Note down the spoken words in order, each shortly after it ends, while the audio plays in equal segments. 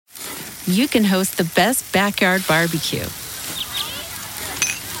you can host the best backyard barbecue.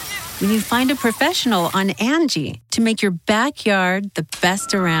 When you find a professional on Angie to make your backyard the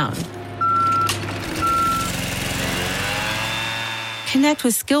best around. Connect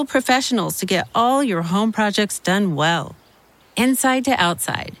with skilled professionals to get all your home projects done well. Inside to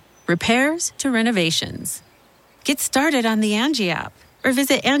outside, repairs to renovations. Get started on the Angie app or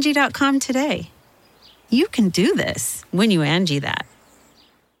visit Angie.com today. You can do this when you Angie that.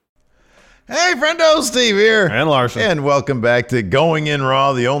 Hey, friendo, Steve here. And Larson. And welcome back to Going In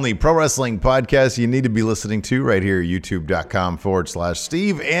Raw, the only pro wrestling podcast you need to be listening to right here at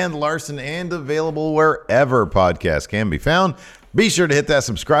youtube.com/Steve and Larson, and available wherever podcasts can be found. Be sure to hit that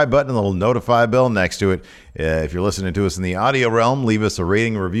subscribe button and the little notify bell next to it. If you're listening to us in the audio realm, leave us a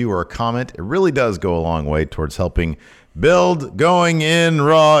rating, review, or a comment. It really does go a long way towards helping build Going In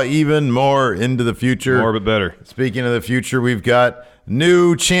Raw even more into the future. More but better. Speaking of the future, we've got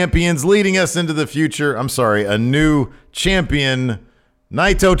new champions leading us into the future. I'm sorry, a new champion,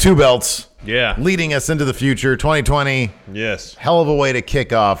 Naito 2 belts. Yeah. Leading us into the future, 2020. Yes. Hell of a way to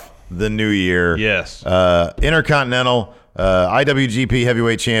kick off the new year. Yes. Intercontinental, IWGP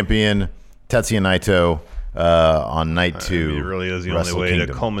Heavyweight Champion, Tetsuya Naito on night 2. It really is the Wrestle only way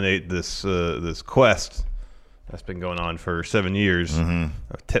Kingdom. to culminate this this quest that's been going on for 7 years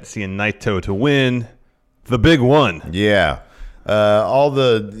of Tetsuya Naito to win the big one. Yeah. All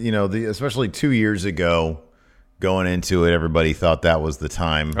the, especially 2 years ago, going into it, everybody thought that was the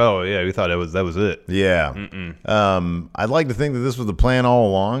time. Oh yeah, we thought that was it. Yeah. I'd like to think that this was the plan all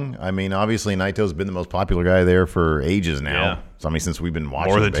along. I mean, obviously, Naito's been the most popular guy there for ages now. Yeah. So, I mean, since we've been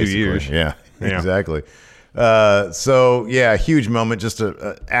watching More than basically. 2 years. Yeah, Yeah. exactly. Huge moment. Just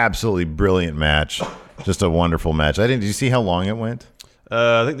a absolutely brilliant match. Just a wonderful match. Did you see how long it went?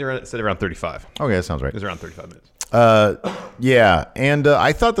 I think they said around 35. Okay, that sounds right. It was around 35 minutes. Yeah, and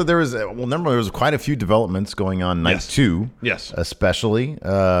I thought that there was quite a few developments going on night 2. Yes. Especially.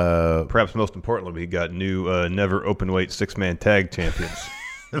 Perhaps most importantly, we got new never open-weight 6-man tag champions.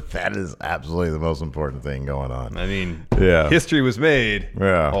 That is absolutely the most important thing going on. I mean, Yeah. history was made.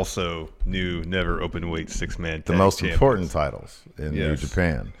 Yeah. Also, new never open-weight 6-man tag The most champions. important titles in New Yes.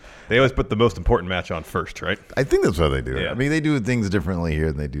 Japan. They always put the most important match on first, right? I think that's what they do. Yeah. I mean, they do things differently here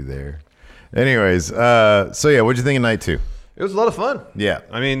than they do there. Anyways, what'd you think of night 2? It was a lot of fun. Yeah.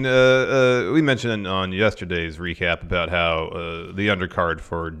 I mean, we mentioned on yesterday's recap about how the undercard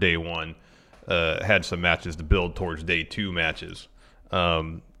for day 1 had some matches to build towards day 2 matches.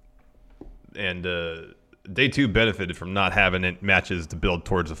 And day 2 benefited from not having matches to build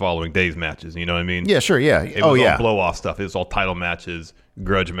towards the following day's matches. You know what I mean? Yeah, sure, yeah. It was all blow-off stuff. It was all title matches,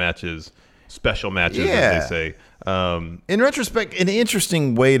 grudge matches, special matches, as they say. In retrospect, an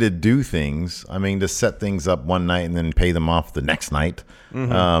interesting way to do things. I mean, to set things up one night and then pay them off the next night.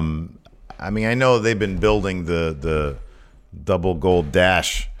 I mean, I know they've been building the double gold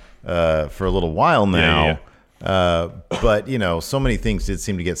dash for a little while now. But, so many things did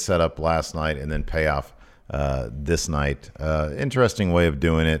seem to get set up last night and then pay off this night. Interesting way of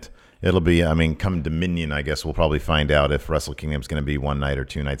doing it. It'll be, come Dominion, I guess we'll probably find out if Wrestle Kingdom's going to be one night or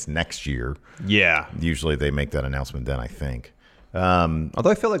 2 nights next year. Yeah. Usually they make that announcement then, I think. Although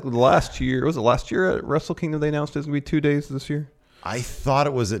I feel like last year at Wrestle Kingdom they announced it's going to be 2 days this year? I thought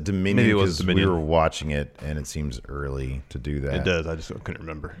it was at Dominion Maybe it was because Dominion. we were watching it, and it seems early to do that. It does. I just couldn't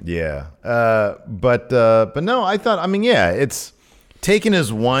remember. Yeah. But no, I thought, it's taken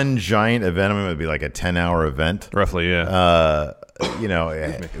as one giant event. It would be like a 10-hour event. Roughly, yeah.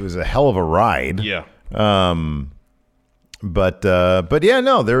 It was a hell of a ride. Yeah. But yeah,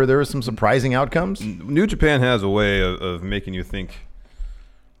 no, there were some surprising outcomes. New Japan has a way of making you think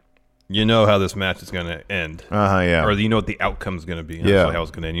how this match is going to end. Yeah. Or what the outcome is going to be. Yeah. How it's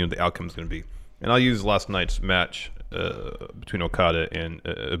going to end. The outcome is going to be. And I'll use last night's match between Okada and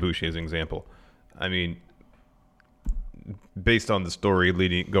Ibushi as an example. I mean, based on the story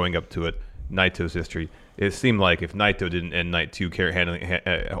going up to it, Naito's history, it seemed like if Naito didn't end night 2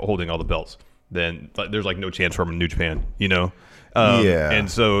 holding all the belts, then there's no chance for him in New Japan, Yeah. And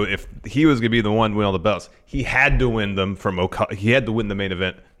so if he was going to be the one to win all the belts, he had to win them from Okada. He had to win the main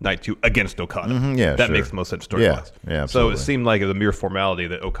event night 2 against Okada. Yeah, that sure. makes the most sense story-wise. Yeah, so absolutely. it seemed like it was a mere formality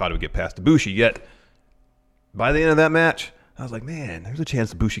that Okada would get past Ibushi. Yet by the end of that match, I was like, man, there's a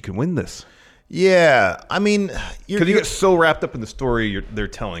chance Ibushi can win this. Yeah, because Because you get so wrapped up in the story they're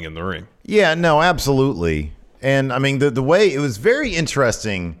telling in the ring. Yeah, no, absolutely. And the way it was very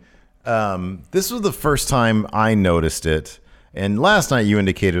interesting. This was the first time I noticed it. And last night you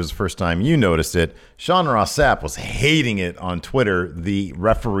indicated it was the first time you noticed it. Sean Ross Sapp was hating it on Twitter, the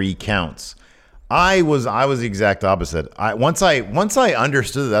referee counts. I was the exact opposite. Once I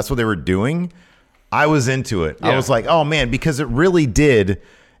understood that that's what they were doing, I was into it. Yeah. I was like, oh man, because it really did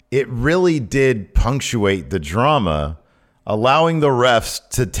punctuate the drama, allowing the refs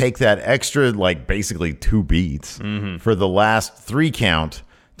to take that extra, like basically 2 beats for the last 3 count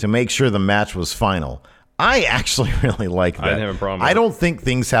to make sure the match was final. I actually really like that. I didn't have a problem with I it. don't think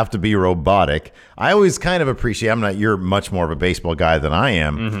things have to be robotic. I always kind of appreciate, you're much more of a baseball guy than I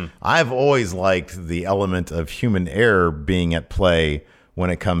am. I've always liked the element of human error being at play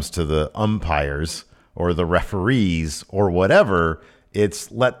when it comes to the umpires or the referees or whatever. It's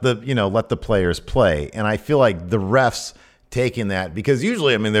let the players play. And I feel like the refs taking that, because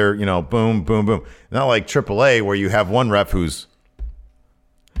usually, they're, boom, boom, boom. Not like AAA where you have one ref who's,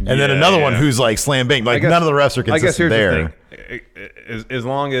 and then another one who's like slam bang. Like none of the refs are consistent I guess here's there. the thing. As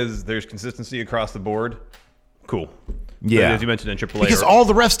long as there's consistency across the board, cool. Yeah. But as you mentioned in AAA. Because all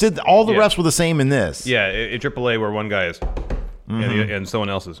the refs were the same in this. Yeah, in AAA where one guy is and someone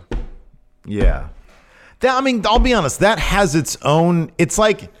else is. Yeah. I'll be honest, that has its own, it's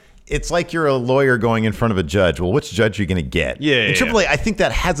like you're a lawyer going in front of a judge. Well, which judge are you going to get? Yeah. In AAA, I think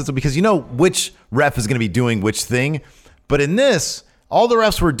that has its own, because you know which ref is going to be doing which thing. But in this, all the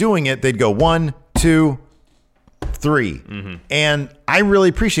refs were doing it. They'd go 1, 2, 3. And I really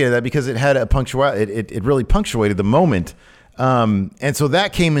appreciated that because it had a it really punctuated the moment. And so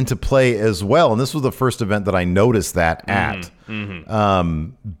that came into play as well. And this was the first event that I noticed that at.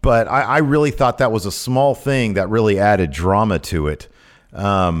 But I really thought that was a small thing that really added drama to it.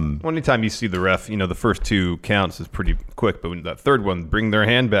 Anytime you see the ref, the first 2 counts is pretty quick, but when that third one, bring their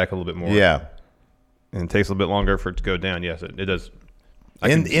hand back a little bit more. Yeah. And it takes a little bit longer for it to go down. Yes, it does.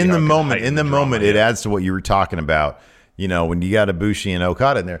 In the moment, it adds to what you were talking about. When you got Ibushi and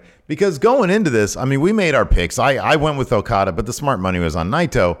Okada in there, because going into this, we made our picks. I went with Okada, but the smart money was on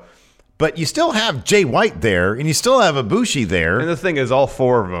Naito. But you still have Jay White there, and you still have Ibushi there. And the thing is, all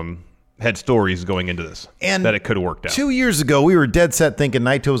 4 of them had stories going into this and that it could have worked out. 2 years ago, we were dead set thinking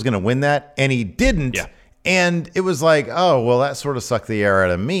Naito was going to win that, and he didn't. Yeah. And it was like, oh, well, that sort of sucked the air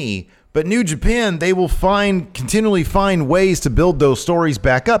out of me. But New Japan, they will continually find ways to build those stories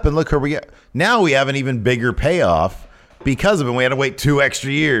back up. And look where we are. Now we have an even bigger payoff because of it. We had to wait 2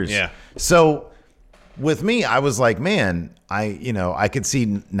 extra years. Yeah. So with me, I was like, man, I could see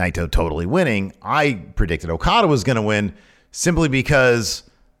Naito totally winning. I predicted Okada was going to win simply because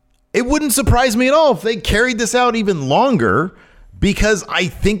it wouldn't surprise me at all if they carried this out even longer, because I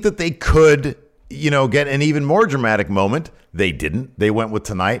think that they could, get an even more dramatic moment. They didn't. They went with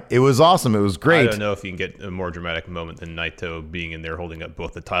tonight. It was awesome. It was great. I don't know if you can get a more dramatic moment than Naito being in there holding up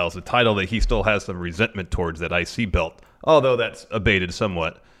both the titles. The title that he still has some resentment towards, that IC belt, although that's abated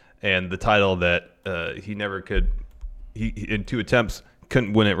somewhat. And the title that he never could, he in 2 attempts,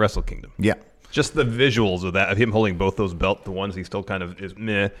 couldn't win at Wrestle Kingdom. Yeah. Just the visuals of that, of him holding both those belts, the ones he still kind of is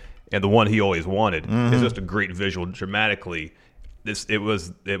meh, and the one he always wanted, is just a great visual dramatically. It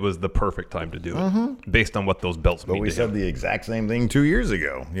was the perfect time to do it, based on what those belts mean. But we to said him. the exact same thing 2 years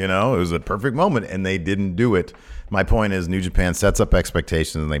ago. It was a perfect moment, and they didn't do it. My point is, New Japan sets up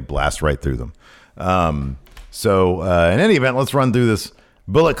expectations, and they blast right through them. In any event, let's run through this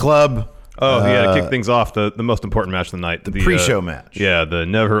Bullet Club. To kick things off, the most important match of the night. The pre-show match. Yeah, the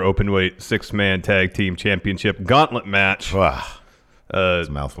Never Openweight 6-man Tag Team Championship Gauntlet match. It's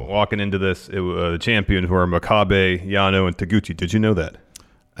a mouthful. Walking into this, the champions were Makabe, Yano, and Taguchi. Did you know that?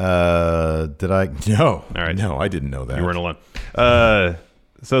 Did I? No. All right. No, I didn't know that. You weren't alone.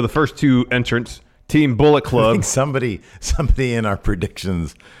 So the first 2 entrants, Team Bullet I Club. think somebody in our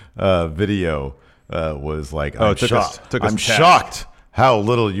predictions video was like, I'm shocked. took us I'm to task. shocked how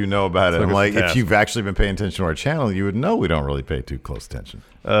little you know about it. Took I'm us like, to if task. you've actually been paying attention to our channel, you would know we don't really pay too close attention.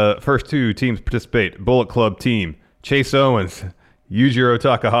 First 2 teams participate. Bullet Club team, Chase Owens, Yujiro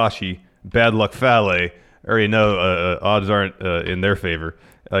Takahashi, Bad Luck Fale. I already know odds aren't in their favor.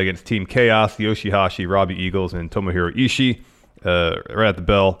 Against Team Chaos, Yoshihashi, Robbie Eagles, and Tomohiro Ishii. Right at the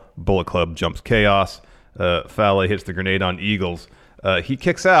bell, Bullet Club jumps Chaos. Fale hits the grenade on Eagles. He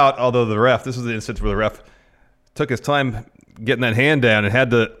kicks out, although this was the instance where the ref took his time getting that hand down and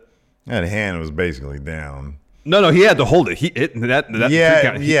had to... That hand was basically down. No, he had to hold it. He hit that.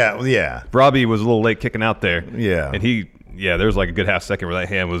 Yeah. Robbie was a little late kicking out there. Yeah. And there was like a good half second where that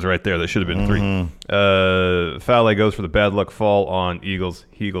hand was right there. That should have been 3. Fale goes for the bad luck fall on Eagles.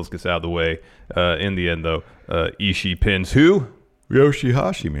 Eagles gets out of the way. In the end, though, Ishii pins who?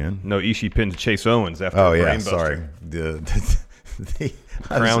 Yoshihashi, man. No, Ishii pins Chase Owens after Oh, a yeah, brain sorry. buster.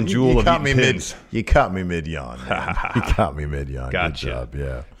 Crown jewel of eating pins. You caught me mid-yawn. You caught me mid-yawn. Gotcha. Good job,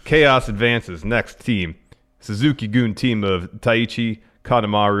 yeah. Chaos advances. Next team, Suzuki Gun team of Taichi,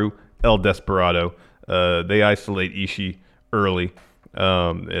 Kanemaru, El Desperado. They isolate Ishii early.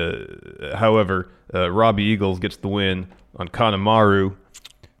 However, Robbie Eagles gets the win on Kanemaru.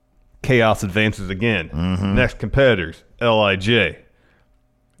 Chaos advances again. Next competitors, LIJ.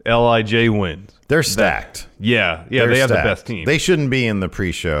 LIJ wins. They're stacked. Yeah, They're they have the stacked. best team. They shouldn't be in the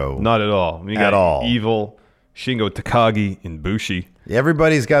pre-show. Not at all. You got all. Evil, Shingo Takagi, and Bushi.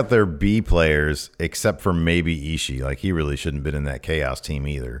 Everybody's got their B players except for maybe Ishii. Like, he really shouldn't have been in that Chaos team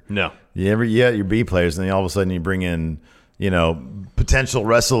either. No. You got your B players, and then all of a sudden you bring in, potential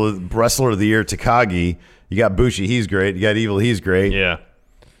wrestler of the year Takagi. You got Bushi, he's great. You got Evil, he's great. Yeah.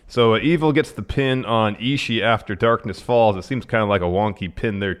 So Evil gets the pin on Ishii after Darkness Falls. It seems kind of like a wonky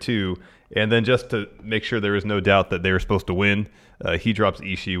pin there too. And then just to make sure there is no doubt that they were supposed to win, he drops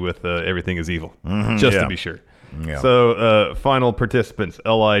Ishii with Everything is Evil, just to be sure. Yeah. So final participants,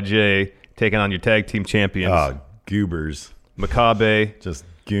 LIJ taking on your tag team champions. Oh, goobers. Makabe. Just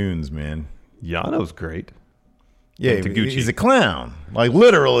goons, man. Yano's great. Yeah, And Taguchi. he's a clown. Like,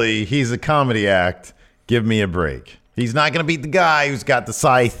 literally, he's a comedy act. Give me a break. He's not going to beat the guy who's got the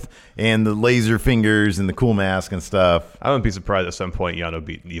scythe and the laser fingers and the cool mask and stuff. I wouldn't be surprised at some point Yano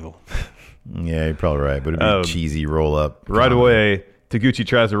beat Evil. Yeah, you're probably right, but it'd be a cheesy roll-up. Right away, Taguchi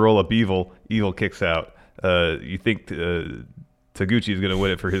tries to roll up Evil. Evil kicks out. You think Taguchi is going to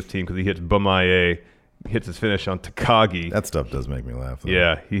win it for his team because he hits Bumaye, hits his finish on Takagi. That stuff does make me laugh, though.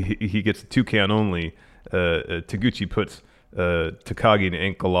 Yeah, he gets a 2 count only. Taguchi puts Takagi in an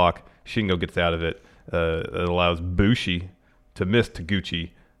ankle lock. Shingo gets out of it. It allows Bushi to miss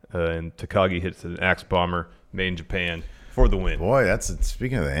Taguchi, and Takagi hits an axe bomber made in Japan for the win. Boy, that's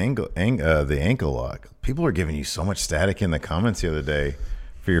speaking of the ankle lock. People are giving you so much static in the comments the other day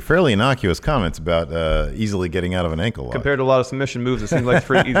for your fairly innocuous comments about easily getting out of an ankle lock. Compared to a lot of submission moves, it seems like it's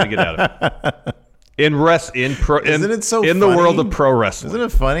pretty easy to get out of. In the world of pro wrestling, isn't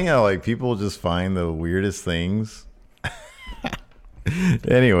it funny how like people just find the weirdest things?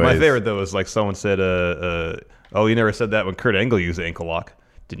 Anyways, my favorite though is like someone said, "Oh, you never said that when Kurt Angle used the ankle lock."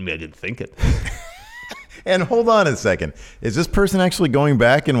 I didn't think it. And hold on a second, is this person actually going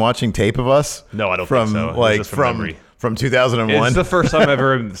back and watching tape of us? No, I don't think so. It was Like just from memory. from 2001. It's the first time I've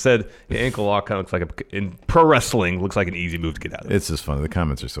ever said the ankle lock kind of looks like in pro wrestling looks like an easy move to get out of. It's just funny. The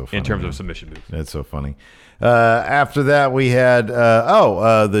comments are so funny in terms man. of submission moves. It's so funny. After that, we had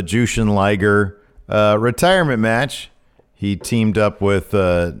the Jushin Liger retirement match. He teamed up with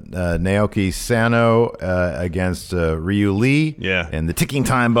Naoki Sano against Ryu Lee. Yeah. And the ticking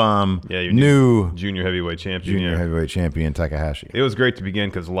time bomb. Yeah, your new junior heavyweight champion. junior heavyweight champion Takahashi. It was great to begin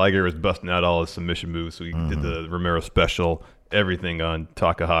because Liger was busting out all his submission moves. So he did the Romero special, everything on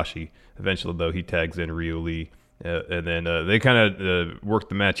Takahashi. Eventually, though, he tags in Ryu Lee. And then they kind of worked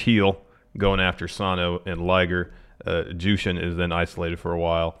the match heel, going after Sano and Liger. Jushin is then isolated for a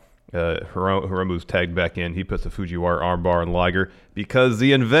while. Hiromu's tagged back in. He puts the Fujiwara armbar on Liger because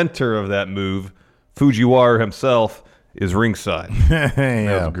the inventor of that move, Fujiwara himself, is ringside. That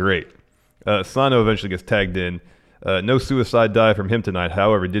was great. Sano eventually gets tagged in. No suicide dive from him tonight.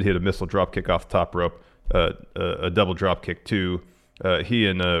 However, did hit a missile drop kick off the top rope, a double drop kick too. He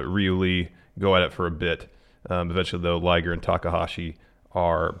and Ryu Lee go at it for a bit. Eventually, though, Liger and Takahashi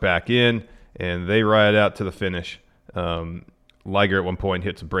are back in, and they ride out to the finish. Liger at one point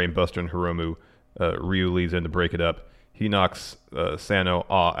hits a brain buster on Hiromu. Ryu Lee's in to break it up. He knocks Sano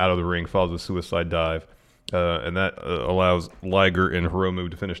out of the ring, follows a suicide dive, and that allows Liger and Hiromu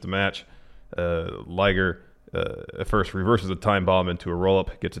to finish the match. Liger at first reverses a time bomb into a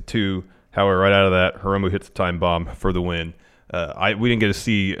roll-up, gets a 2. However, right out of that, Hiromu hits the time bomb for the win. We didn't get to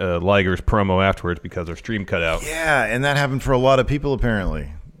see Liger's promo afterwards because our stream cut out. Yeah, and that happened for a lot of people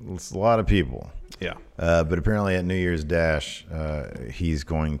apparently. It's a lot of people. Yeah. But apparently at New Year's Dash, he's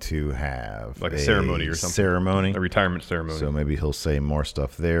going to have Like a ceremony or something. Ceremony. A retirement ceremony. So maybe he'll say more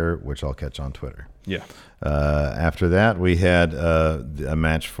stuff there, which I'll catch on Twitter. Yeah. After that, we had a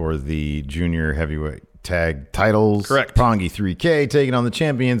match for the junior heavyweight tag titles. Correct. Roppongi 3K taking on the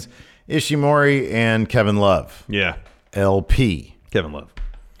champions, Ishimori and Kevin Love. Yeah. LP. Kevin Love.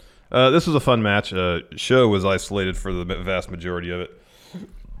 This was a fun match. Show was isolated for the vast majority of it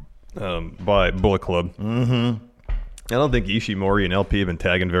by Bullet Club. Mm-hmm. I don't think Ishimori and LP have been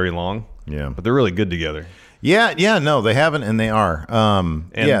tagging very long. Yeah. But they're really good together. Yeah, no, they haven't, and they are.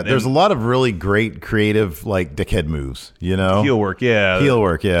 There's a lot of really great creative, like, dickhead moves, you know? Heel work, yeah.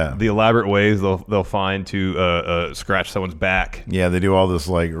 The elaborate ways they'll find to scratch someone's back. Yeah, they do all this,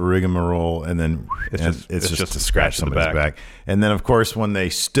 like, rigmarole, and then it's just to scratch somebody's back. And then, of course, when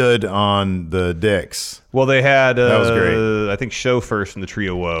they stood on the dicks. Well, they had, that was great. I think, Show first in the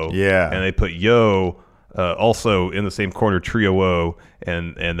Trio Woe. Yeah. And they put Yo Also in the same corner, Trio O,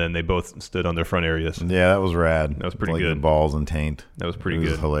 and then they both stood on their front areas. Yeah, that was rad. That was pretty like good. The balls and taint. That was pretty It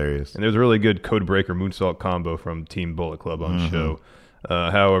good. was hilarious. And there's a really good Code Breaker moonsault combo from Team Bullet Club on the show.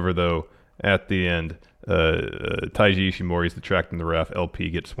 However, though, at the end, Taiji Ishimori's detracting the ref. LP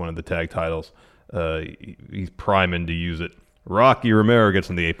gets one of the tag titles. He's priming to use it. Rocky Romero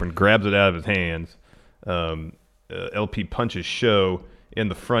gets on the apron, grabs it out of his hands. LP punches Sho in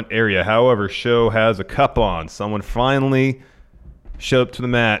the front area. However, Sho has a cup on. Someone finally showed up to a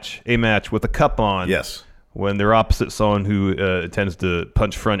match with a cup on. Yes. When they're opposite someone who tends to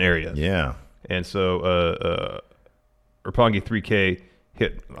punch front area. Yeah. And so Roppongi 3K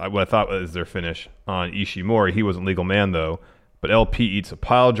hit what I thought was their finish on Ishimori. He wasn't legal man, though. But LP eats a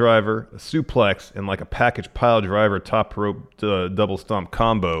pile driver, a suplex, and like a package pile driver top rope double stomp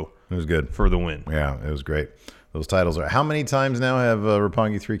combo. It was good. For the win. Yeah, it was great. Those titles are... How many times now have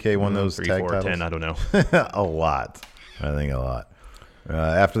Roppongi 3K won those 3, tag 4, titles? 10, I don't know. A lot. I think a lot.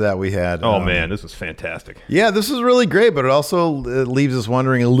 After that, we had... Oh, man, this was fantastic. Yeah, this is really great, but it also leaves us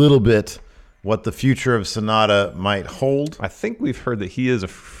wondering a little bit what the future of Sonata might hold. I think we've heard that he is a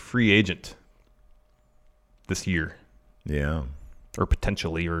free agent this year. Yeah. Or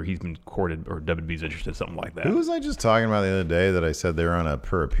potentially, or he's been courted, or WWE's interested, something like that. Who was I just talking about the other day that I said they were on a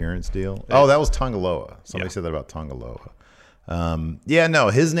per appearance deal? Oh, that was Tongaloa. Somebody said that about Tongaloa. Yeah, no,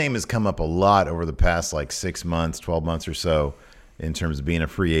 his name has come up a lot over the past like 6 months, 12 months or so in terms of being a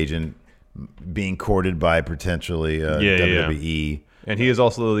free agent, being courted by potentially WWE. Yeah. And he is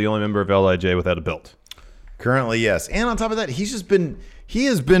also the only member of LIJ without a belt. Currently, yes. And on top of that, he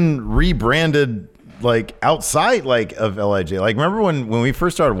has been rebranded like outside like of LIJ. Like remember when we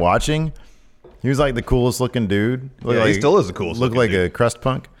first started watching, he was like the coolest looking dude. He still is the coolest. Looked like dude. A crust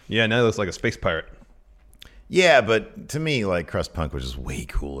punk. Yeah, now he looks like a space pirate. Yeah, but to me, like crust punk was just way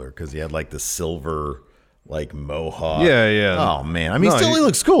cooler because he had like the silver like mohawk. Yeah. Oh man, I mean, he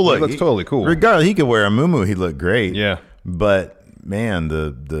looks cool. Look, he looks totally cool. Regardless, he could wear a muumuu. He'd look great. Yeah, but man,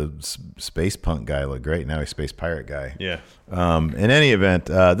 the space punk guy looked great. Now he's space pirate guy. Yeah. In any event,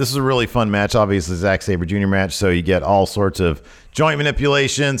 this is a really fun match. Obviously, Zack Sabre Jr. match, so you get all sorts of joint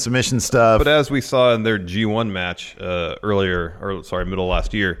manipulation, submission stuff. But as we saw in their G1 match middle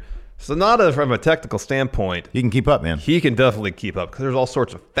last year, Sonata, from a technical standpoint, he can keep up, man. He can definitely keep up because there's all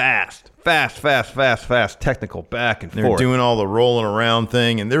sorts of fast technical back and forth. They're doing all the rolling around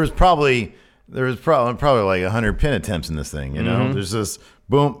thing, and there was probably like 100 pin attempts in this thing. You know, there's this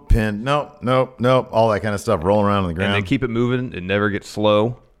boom pin, nope, all that kind of stuff rolling around on the ground. And they keep it moving; it never gets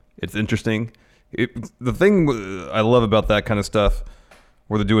slow. It's interesting. The thing I love about that kind of stuff,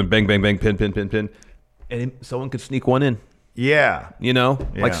 where they're doing bang, bang, bang, pin, and someone could sneak one in. Yeah. You know,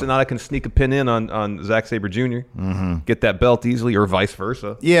 like Sonata can sneak a pin in on Zack Sabre Jr., get that belt easily, or vice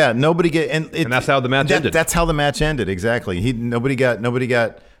versa. Yeah, nobody and that's how the match ended. That's how the match ended, exactly. Nobody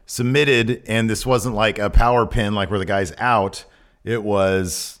got submitted, and this wasn't like a power pin like where the guy's out. It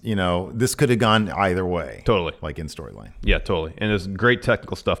was, this could have gone either way. Totally. Like in storyline. Yeah, totally. And it's great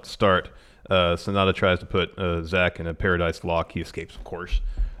technical stuff to start. Sonata tries to put Zack in a paradise lock. He escapes, of course.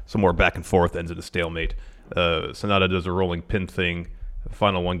 Some more back and forth, ends at a stalemate. Sonata does a rolling pin thing. The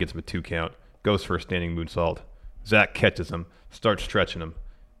final one gets him a 2 count. Goes for a standing moonsault. Zack catches him. Starts stretching him.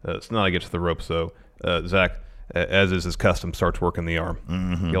 Sonata gets to the ropes, though. Zack, as is his custom, starts working the arm.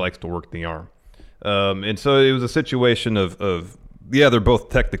 He likes to work the arm. And so it was a situation of they're both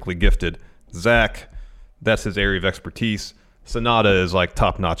technically gifted. Zack, that's his area of expertise. Sonata is like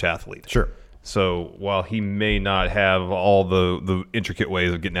top-notch athlete. Sure. So while he may not have all the intricate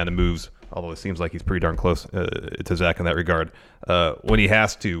ways of getting out of moves, although it seems like he's pretty darn close to Zack in that regard, when he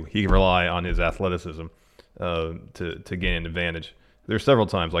has to, he can rely on his athleticism to gain an advantage. There's several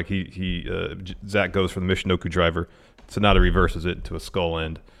times, like Zack goes for the Michinoku driver, Sonata reverses it to a skull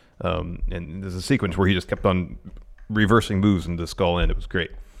end, and there's a sequence where he just kept on reversing moves into the skull end. It was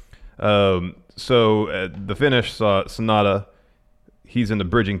great. So the finish saw Sonata. He's in the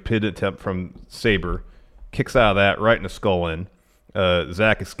bridging pin attempt from Sabre, kicks out of that right in the skull end.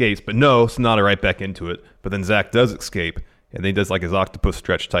 Zack escapes, but no, Sonata right back into it. But then Zack does escape, and then he does like his octopus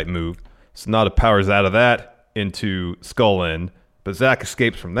stretch type move. Sonata powers out of that into skull end, but Zack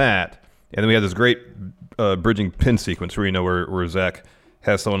escapes from that. And then we have this great bridging pin sequence where Zack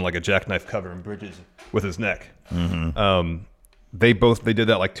has someone like a jackknife cover and bridges with his neck. They did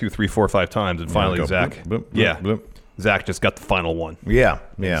that like 2, 3, 4, 5 times, and finally Zack, Zack just got the final one. Yeah.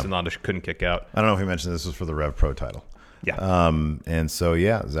 Sonata couldn't kick out. I don't know if he mentioned this was for the Rev Pro title. Yeah. And so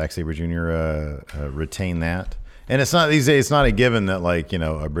Zack Sabre Jr. Retained that, and it's not these days. It's not a given that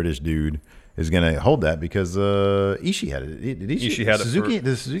a British dude is going to hold that because Ishii had it. Did Ishii had Suzuki?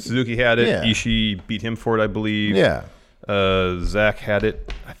 it. Suzuki had it. Yeah. Ishii beat him for it, I believe. Yeah. Zach had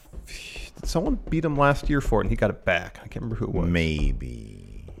it. Did someone beat him last year for it, and he got it back? I can't remember who it was. Maybe.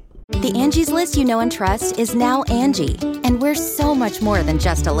 The Angie's List you know and trust is now Angie, and we're so much more than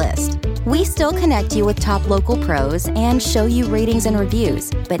just a list. We still connect you with top local pros and show you ratings and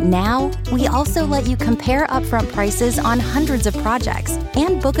reviews, but now we also let you compare upfront prices on hundreds of projects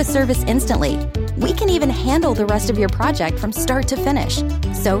and book a service instantly. We can even handle the rest of your project from start to finish.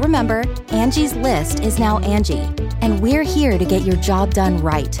 So remember, Angie's List is now Angie, and we're here to get your job done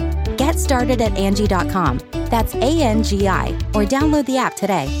right. Get started at Angie.com. That's ANGI, or download the app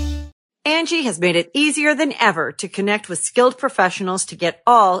today. Angie has made it easier than ever to connect with skilled professionals to get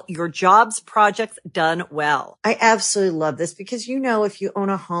all your jobs projects done well. I absolutely love this because, if you own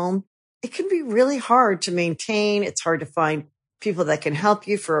a home, it can be really hard to maintain. It's hard to find people that can help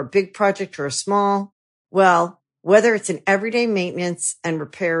you for a big project or a small. Well, whether it's in everyday maintenance and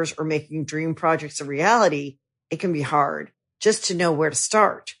repairs or making dream projects a reality, it can be hard just to know where to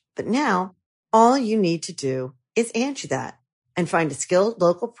start. But now all you need to do is Angie that and find a skilled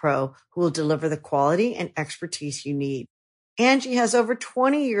local pro who will deliver the quality and expertise you need. Angie has over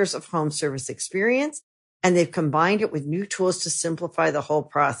 20 years of home service experience, and they've combined it with new tools to simplify the whole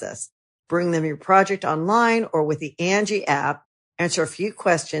process. Bring them your project online or with the Angie app, answer a few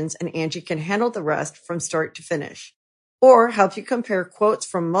questions, and Angie can handle the rest from start to finish. Or help you compare quotes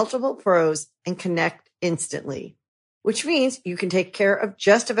from multiple pros and connect instantly, which means you can take care of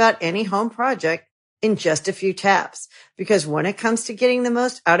just about any home project in just a few taps. Because when it comes to getting the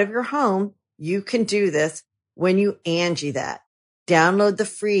most out of your home, you can do this when you Angie that. Download the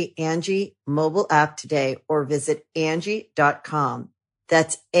free Angie mobile app today or visit Angie.com.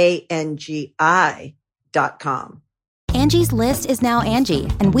 That's ANGI.com. Angie's List is now Angie,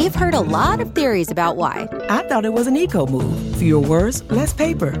 and we've heard a lot of theories about why. I thought it was an eco move. Fewer words, less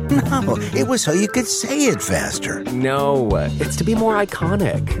paper. No, it was so you could say it faster. No, it's to be more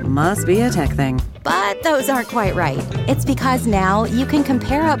iconic. Must be a tech thing. But those aren't quite right. It's because now you can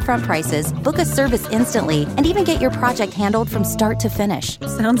compare upfront prices, book a service instantly, and even get your project handled from start to finish.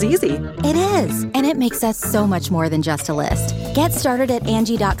 Sounds easy. It is, and it makes us so much more than just a list. Get started at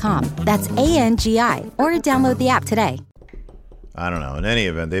Angie.com. That's ANGI, or download the app today. I don't know. In any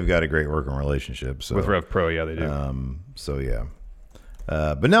event, they've got a great working relationship. So. With Rev Pro, yeah, they do. So, yeah.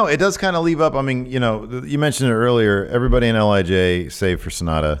 But no, it does kind of leave up. I mean, you mentioned it earlier. Everybody in LIJ, save for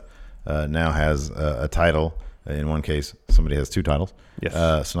Sonata, now has a title. In one case, somebody has two titles.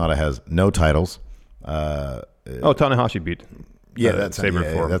 Yes. Sonata has no titles. Tanahashi beat. Yeah, that's Saber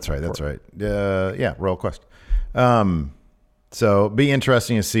right. for That's right. That's right. Yeah, Royal Quest. So be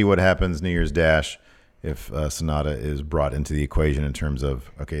interesting to see what happens New Year's Dash if Sonata is brought into the equation in terms of,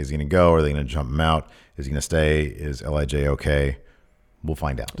 okay, is he going to go? Are they going to jump him out? Is he going to stay? Is LIJ okay? We'll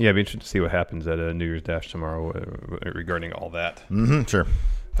find out. Yeah, it'd be interesting to see what happens at New Year's Dash tomorrow regarding all that. Mm-hmm, sure.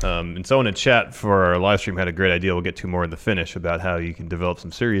 And someone in chat for our live stream had a great idea. We'll get to more in the finish about how you can develop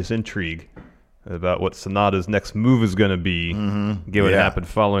some serious intrigue about what Sonata's next move is going to be, given what happened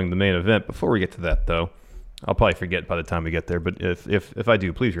following the main event. Before we get to that, though, I'll probably forget by the time we get there. But if I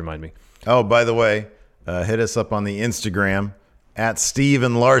do, please remind me. Oh, by the way, hit us up on the Instagram at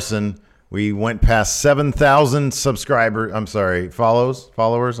Steven Larson. We went past 7,000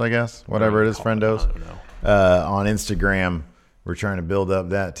 followers, I guess, whatever it is, friendos. On Instagram, we're trying to build up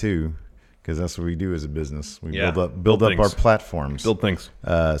that too, because that's what we do as a business. We build up our platforms, build things.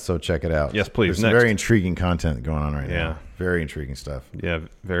 So check it out. Yes, please. There's some very intriguing content going on right now. Very intriguing stuff. Yeah,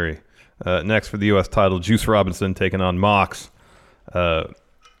 very. Next for the U.S. title, Juice Robinson taking on Mox. As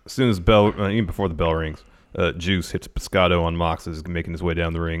soon as even before the bell rings, Juice hits Pescado on Mox as he's making his way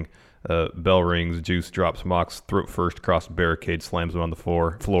down the ring. Bell rings, Juice drops Mox throat first across the barricade, slams him on the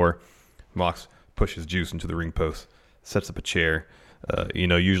floor. Mox pushes Juice into the ring post, sets up a chair.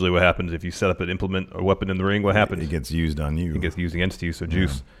 Usually what happens if you set up an implement or weapon in the ring, what happens? It gets used on you. It gets used against you. So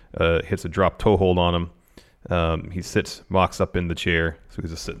Juice hits a drop toe hold on him. He sits Mox up in the chair, so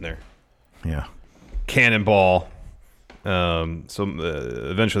he's just sitting there. Yeah. Cannonball.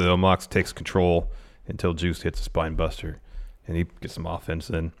 Eventually, though, Mox takes control until Juice hits a spine buster, and he gets some offense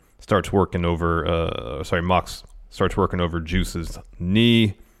in. Starts working over. Mox starts working over Juice's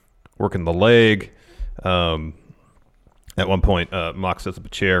knee, working the leg. At one point, Mox sets up a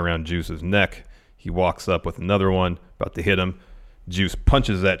chair around Juice's neck. He walks up with another one, about to hit him. Juice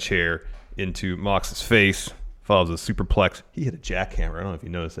punches that chair into Mox's face, follows a superplex. He hit a jackhammer. I don't know if you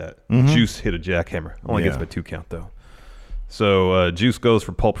noticed that. Mm-hmm. Juice hit a jackhammer. Only gets by 2 count, though. So Juice goes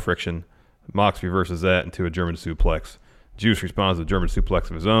for pulp friction. Mox reverses that into a German suplex. Juice responds with a German suplex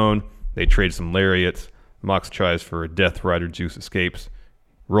of his own. They trade some lariats. Mox tries for a Death Rider. Juice escapes.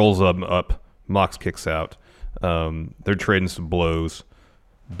 Rolls up. Mox kicks out. They're trading some blows.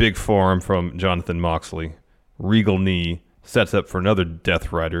 Big forearm from Jonathan Moxley. Regal knee. Sets up for another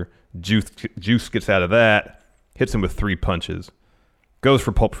Death Rider. Juice gets out of that. Hits him with 3 punches. Goes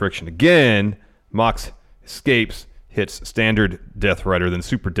for Pulp Friction again. Mox escapes. Hits standard Death Rider, then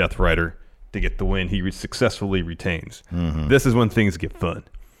Super Death Rider to get the win. He successfully retains. Mm-hmm. This is when things get fun.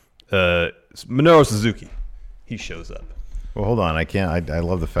 Minoru Suzuki, he shows up. Well, hold on. I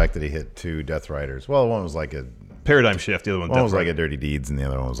love the fact that he hit 2 Death Riders. Well, one was like a Paradigm Shift. The other one was like a Dirty Deeds, and the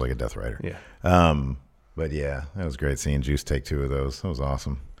other one was like a Death Rider. Yeah. But yeah, that was great seeing Juice take 2 of those. That was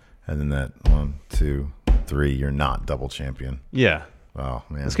awesome. And then that 1, 2, 3. You're not double champion. Yeah. Oh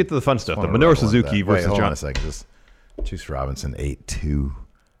man. Let's get to the fun stuff. Minoru Suzuki versus hold on a second. Juice Robinson 8-2.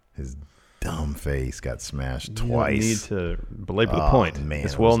 His dumb face got smashed twice. You need to belabor the point. Man,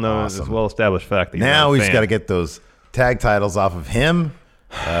 it's well known, awesome. it's well established fact that now we just got to get those tag titles off of him.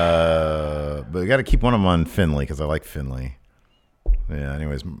 But we got to keep one of them on Finlay because I like Finlay. Yeah.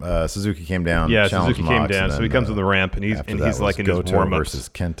 Anyways, Suzuki came down. Yeah, Suzuki came down. So he comes to the ramp and he's like in his warm ups versus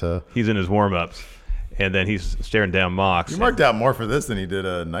Kenta. He's in his warm ups, and then he's staring down Mox. You marked out more for this than he did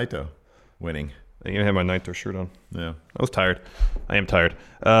Naito winning. You have my Naito shirt on. Yeah. I was tired. I am tired.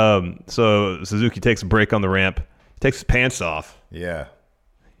 So Suzuki takes a break on the ramp. Takes his pants off. Yeah.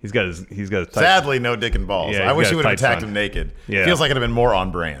 He's got his tight. Sadly, no dick and balls. Yeah, I wish he would have attacked him naked. Yeah. Feels like it'd have been more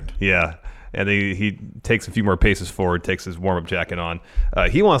on brand. Yeah. And he takes a few more paces forward, takes his warm-up jacket on.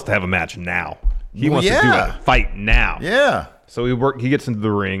 He wants to have a match now. He wants to do a fight now. Yeah. So he gets into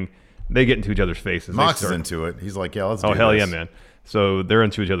the ring. They get into each other's faces. Mox is into it. He's like, yeah, let's do this. Oh, hell yeah, man. So they're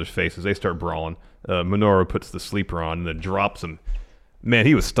into each other's faces. They start brawling. Minoru puts the sleeper on and then drops him. Man,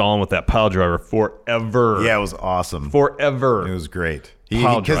 he was stalling with that pile driver forever. Yeah, it was awesome. Forever. It was great.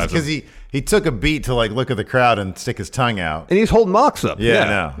 Because he took a beat to like look at the crowd and stick his tongue out. And he's holding Mox up.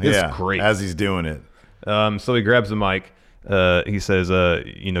 Yeah, It's great. As he's doing it. So he grabs the mic. He says,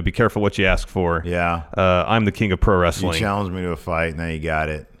 be careful what you ask for. Yeah. I'm the king of pro wrestling. You challenged me to a fight. Now you got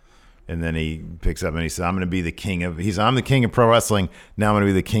it. And then he picks up and he says, I'm the king of pro wrestling. Now I'm going to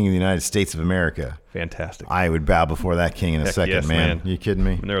be the king of the United States of America. Fantastic. I would bow before that king in a second, yes, man. You kidding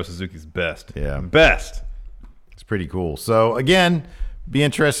me? Minoru Suzuki's best. Yeah. Best. It's pretty cool. So, again, be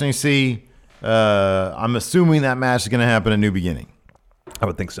interesting to see. I'm assuming that match is going to happen in New Beginning. I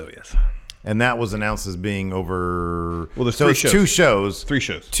would think so, yes. And that was announced as being over. Well, there's 3 shows. 2 shows. 3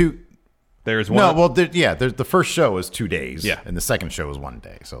 shows. 2. There's one. No, well, there's the first show is 2 days. Yeah. And the second show is 1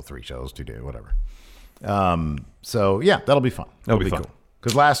 day. So 3 shows, 2 days, whatever. So, yeah, that'll be fun. That'll be fun. Cool.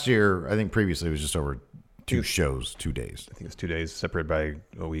 Because last year, I think previously it was just over 2 shows, 2 days. I think it's 2 days separated by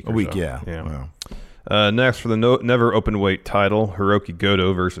a week. A week, so. yeah. Yeah. Next for the never open weight title, Hiroki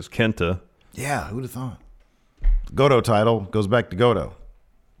Goto versus Kenta. Yeah, who'd have thought? The Goto title goes back to Goto.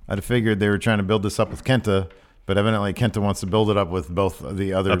 I'd have figured they were trying to build this up with Kenta, but evidently Kenta wants to build it up with both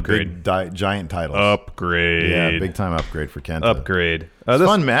the other big giant titles. Upgrade. Yeah, big time upgrade for Kenta. Upgrade. This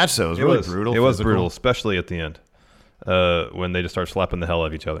fun match, though. It was really brutal. It was brutal, especially at the end when they just start slapping the hell out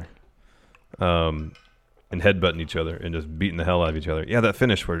of each other. And headbutting each other and just beating the hell out of each other. Yeah, that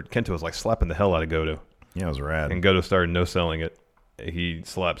finish where Kenta was like slapping the hell out of Goto. Yeah, it was rad. And Goto started no-selling it. He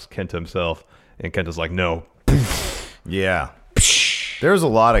slaps Kenta himself, and Kenta's like, no. Yeah. There's a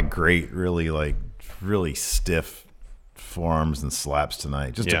lot of great, really stiff forearms and slaps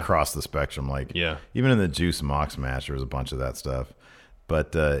tonight, just across the spectrum. Even in the Juice Mox match, there was a bunch of that stuff.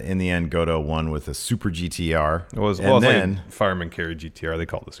 But in the end, Goto won with a Super GTR. It was like Fireman carried GTR. They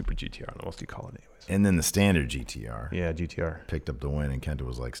call it the Super GTR. I don't know what you call it anyways. And then the standard GTR. Yeah, GTR. Picked up the win, and Kenta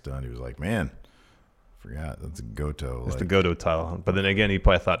was like stunned. He was like, man, forgot. That's a Goto. It's the Goto title. But then again, he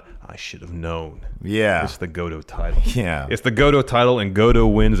probably thought, I should have known. Yeah. It's the Goto title. Yeah. It's the Goto title, and Goto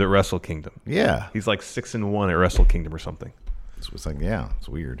wins at Wrestle Kingdom. Yeah. He's like 6-1 at Wrestle Kingdom or something. It's like, yeah, it's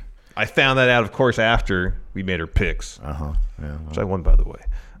weird. I found that out, of course, after we made our picks. Yeah. Which I won, by the way.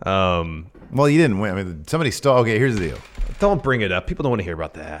 Well, you didn't win. I mean, somebody stole. Okay, here's the deal. Don't bring it up. People don't want to hear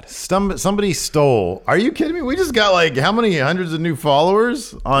about that. Somebody stole. Are you kidding me? We just got like how many hundreds of new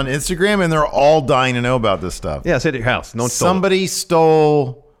followers on Instagram, and they're all dying to know about this stuff. Yeah, it's at your house. No one stole Somebody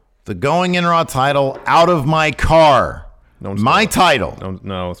stole the Going In Raw title out of my car. My title.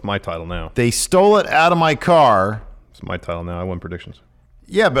 No, it's my title now. They stole it out of my car. It's my title now. I won predictions.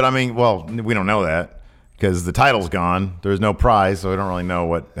 Yeah, but I mean, well, we don't know that. Because the title's gone. There's no prize, so I don't really know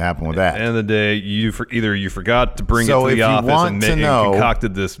what happened with that. At the end of the day, you forgot to bring it to the office and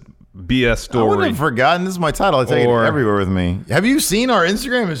concocted this BS story. I wouldn't have forgotten. This is my title. I take it everywhere with me. Have you seen our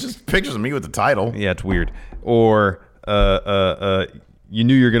Instagram? It's just pictures of me with the title. Yeah, it's weird. Or you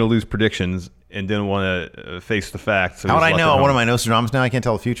knew you were going to lose predictions and didn't want to face the facts. So how would I know? What am I, Nostradamus now? I can't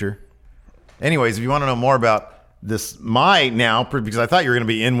tell the future. Anyways, if you want to know more about this, because I thought you were going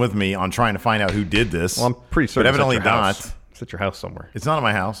to be in with me on trying to find out who did this. Well, I'm pretty certain. But evidently it's at your not. house. It's at your house somewhere. It's not at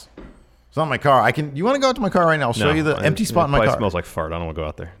my house. It's not in my car. You want to go out to my car right now? I'll show you the empty spot in my car. It smells like fart. I don't want to go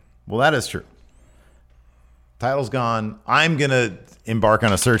out there. Well, that is true. Title's gone. I'm going to embark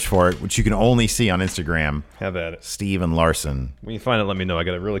on a search for it, which you can only see on Instagram. Have at it. Steven Larson. When you find it, let me know. I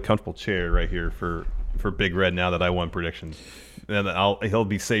got a really comfortable chair right here for Big Red now that I won predictions. And he'll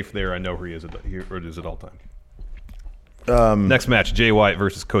be safe there. I know where he is at all time. Next match, Jay White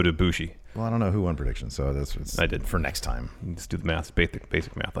versus Kota Ibushi. Well, I don't know who won predictions, so I did for next time. Let's do the math.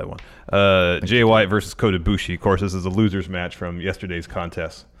 Basic math. I won. Jay White versus Kota Ibushi. Of course, this is a losers match from yesterday's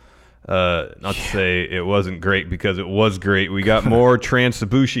contest. Not to say it wasn't great, because it was great. We got more Trans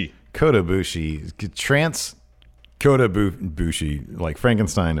Ibushi. Kota Ibushi, Kota Ibushi, like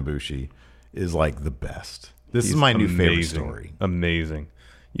Frankenstein Ibushi, is like the best. This is my new favorite story. Amazing.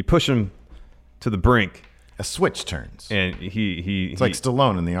 You push him to the brink. A switch turns. And it's like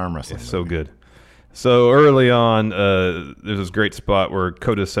Stallone in the arm wrestling movie. So good. So early on, there's this great spot where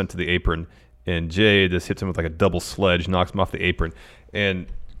Kota's sent to the apron, and Jay just hits him with like a double sledge, knocks him off the apron. And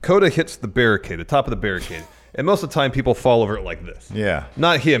Kota hits the barricade, the top of the barricade. And most of the time, people fall over it like this. Yeah.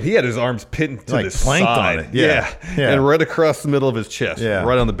 Not him. He had his arms pinned to the side. On it. Yeah. And right across the middle of his chest. Yeah.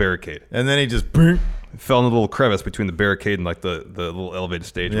 Right on the barricade. And then he just fell in a little crevice between the barricade and like the little elevated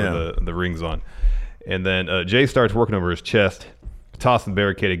stage where the ring's on. And then Jay starts working over his chest, tossing the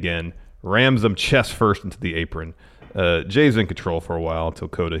barricade again, rams him chest first into the apron. Jay's in control for a while until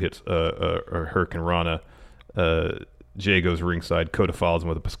Kota hits a Hurricane Rana. Jay goes ringside. Kota follows him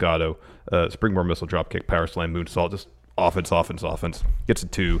with a Pescado. Springboard missile, dropkick, power slam, moonsault. Just offense. Gets a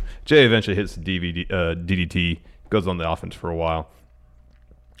 2. Jay eventually hits the DDT. Goes on the offense for a while.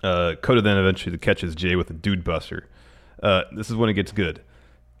 Kota then eventually catches Jay with a dude buster. This is when it gets good.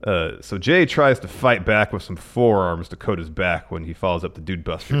 So Jay tries to fight back with some forearms to Kota's back when he follows up the dude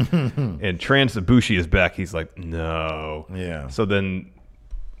buster. And Trans Ibushi is back. He's like, no. Yeah. So then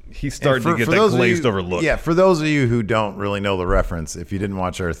he's starting to get that glazed over look. Yeah, for those of you who don't really know the reference, if you didn't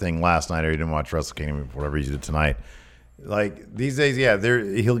watch our thing last night or you didn't watch Wrestle Kingdom for whatever you did tonight, like these days,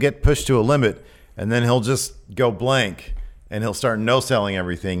 he'll get pushed to a limit and then he'll just go blank and he'll start no-selling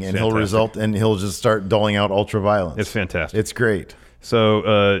everything and he'll just start doling out ultra violence. It's fantastic. It's great.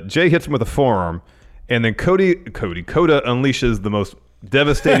 So Jay hits him with a forearm, and then Kota unleashes the most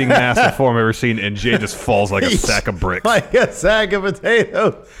devastating massive form I've ever seen, and Jay just falls like a sack of bricks. Like a sack of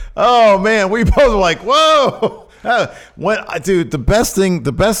potatoes. Oh, man. We both were like, whoa. Dude, the best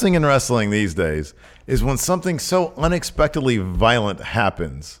thing in wrestling these days is when something so unexpectedly violent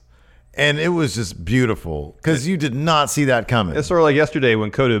happens. And it was just beautiful because you did not see that coming. It's sort of like yesterday when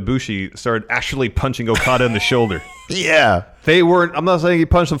Kota Ibushi started actually punching Okada in the shoulder. Yeah. They weren't, I'm not saying he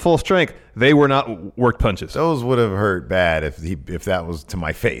punched them full strength. They were not worked punches. Those would have hurt bad if that was to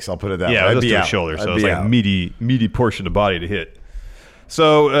my face. I'll put it that way. Yeah, it was to the shoulder. So it was like a meaty portion of body to hit.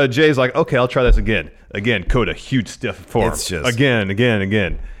 So Jay's like, okay, I'll try this again. Again, Kota, huge stiff form. It's just... Again.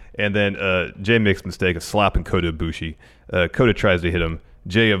 And then Jay makes the mistake of slapping Kota Ibushi. Kota tries to hit him.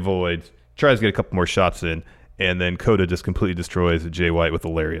 Jay avoids, tries to get a couple more shots in, and then Kota just completely destroys Jay White with a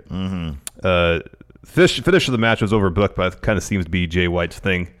lariat. Mm-hmm. Finish of the match was overbooked, but it kind of seems to be Jay White's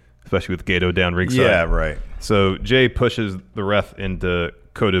thing, especially with Gato down ringside. Yeah, right. So Jay pushes the ref into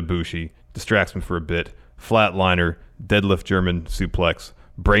Kota Ibushi, distracts him for a bit, flatliner, deadlift German suplex,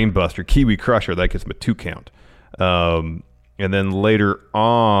 brainbuster, Kiwi crusher, that gets him a 2 count. And then later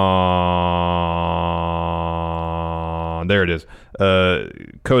on, there it is.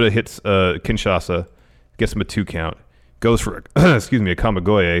 Kota hits Kinshasa, gets him a 2 count, goes for a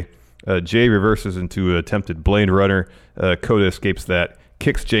Kamigoye. Jay reverses into an attempted Blade Runner. Kota escapes that,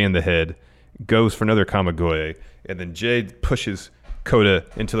 kicks Jay in the head, goes for another Kamigoye, and then Jay pushes Kota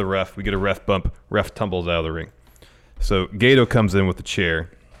into the ref. We get a ref bump. Ref tumbles out of the ring. So Gato comes in with the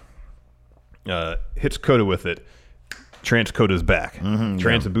chair, hits Kota with it. Trans Kota's back. Mm-hmm,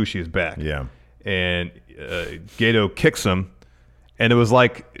 Trans Ibushi is back. Yeah. And Gato kicks him, and it was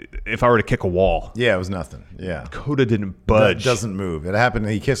like if I were to kick a wall. Yeah, it was nothing. Yeah. Kota didn't budge. That doesn't move. It happened.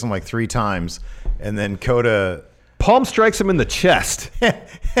 He kissed him like 3 times, and then Kota palm strikes him in the chest.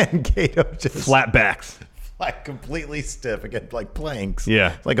 And Gato just flat backs. Like completely stiff again, like planks.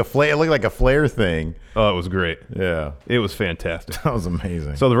 Yeah. Like a flare. It looked like a flare thing. Oh, it was great. Yeah. It was fantastic. That was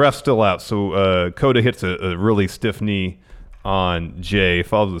amazing. So the ref's still out. So Kota hits a really stiff knee on Jay,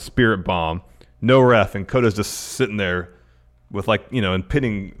 follows with a spirit bomb. No ref, and Kota's just sitting there with in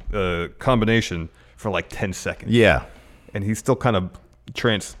pinning combination for like 10 seconds. Yeah. And he's still kind of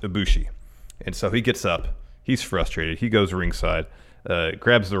Trance Ibushi. And so he gets up. He's frustrated. He goes ringside,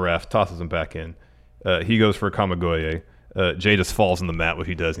 grabs the ref, tosses him back in. He goes for a Kamigoye. Jay just falls on the mat, what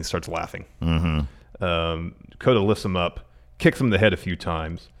he does, and he starts laughing. Kota lifts him up, kicks him in the head a few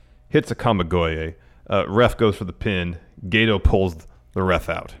times, hits a Kamigoye. Ref goes for the pin. Gedo pulls the ref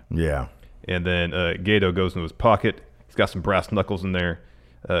out. Yeah. And then Gedo goes into his pocket. He's got some brass knuckles in there.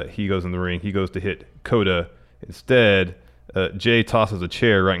 He goes in the ring. He goes to hit Kota. Instead, Jay tosses a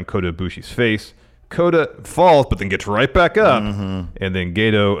chair right in Kota Ibushi's face. Kota falls, but then gets right back up. And then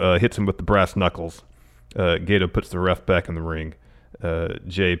Gedo hits him with the brass knuckles. Gedo puts the ref back in the ring.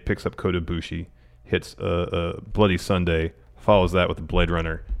 Jay picks up Kota Ibushi, hits Bloody Sunday, follows that with the Blade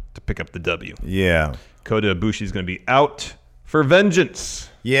Runner to pick up the W. Yeah. Kota Ibushi's going to be out for vengeance.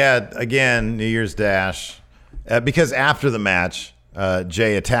 Yeah, again, New Year's Dash. Because after the match,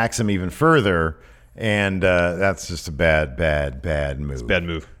 Jay attacks him even further, and that's just a bad move. It's a bad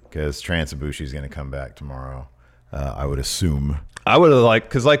move. Because Trance Ibushi's going to come back tomorrow, I would assume. I would have liked,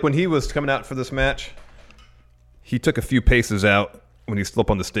 because like when he was coming out for this match, he took a few paces out when he stood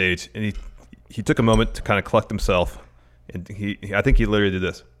up on the stage, and he took a moment to kind of collect himself, and I think he literally did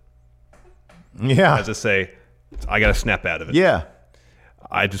this. Yeah. As to say, I got to snap out of it. Yeah.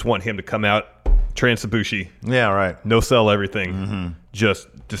 I just want him to come out, Trance Ibushi. Yeah, right. No sell everything. Just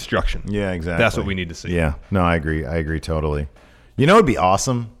destruction. Yeah, exactly. That's what we need to see. Yeah. No, I agree totally. You know, it'd be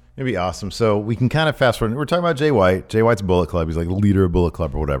awesome. It'd be awesome. So we can kind of fast forward. We're talking about Jay White. Jay White's Bullet Club. He's like the leader of Bullet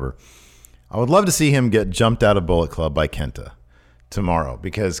Club or whatever. I would love to see him get jumped out of Bullet Club by Kenta tomorrow,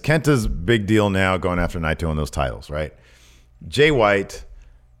 because Kenta's big deal now going after Naito in those titles, right? Jay White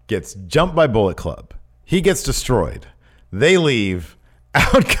gets jumped by Bullet Club. He gets destroyed. They leave.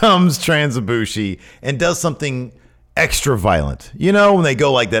 Out comes Trance Ibushi and does something extra violent. You know, when they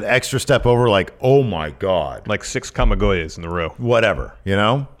go like that extra step over, like, oh my God. Like 6 Kamigoyes in a row. Whatever, you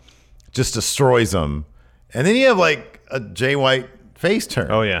know? Just destroys them. And then you have like a Jay White face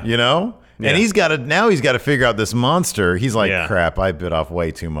turn. Oh, yeah. You know? Yeah. And he's got to figure out this monster. He's like, crap, I bit off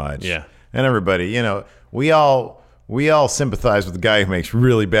way too much. Yeah. And everybody, you know, we all sympathize with the guy who makes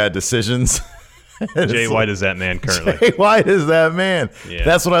really bad decisions. Jay White is that man currently. Jay White is that man. Yeah.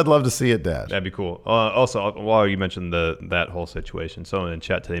 That's what I'd love to see at Dash. That'd be cool. Also, while you mentioned that whole situation, someone in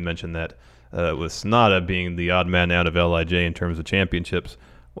chat today mentioned that with Sonata being the odd man out of LIJ in terms of championships,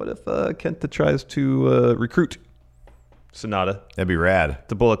 what if Kenta tries to recruit Sonata? That'd be rad.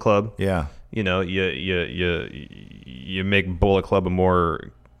 The Bullet Club. Yeah. You know, you make Bullet Club a more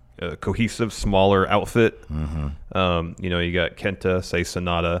cohesive, smaller outfit. You know, you got Kenta, say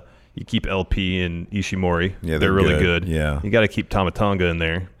Sonata. You keep LP and Ishimori. Yeah, they're really good. Yeah. You got to keep Tamatonga in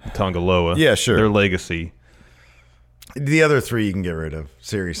there. Tonga Loa. Yeah, sure. Their legacy. The other 3 you can get rid of.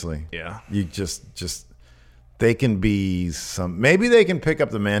 Seriously. Yeah. You just they can be maybe they can pick up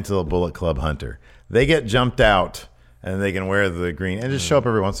the mantle of Bullet Club Hunter. They get jumped out and they can wear the green and just show up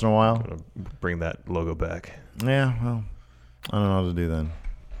every once in a while. Gonna bring that logo back. Yeah, well, I don't know what to do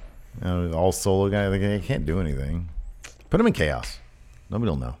then. All solo guy, they can't do anything. Put them in Chaos. Nobody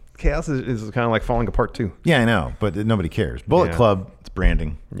will know. Chaos is kind of like falling apart too. Yeah, I know, but nobody cares. Bullet Club, it's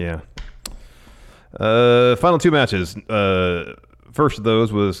branding. Yeah. Final 2 matches. First of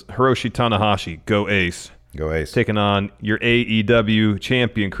those was Hiroshi Tanahashi, Go Ace. Go Ace. Taking on your AEW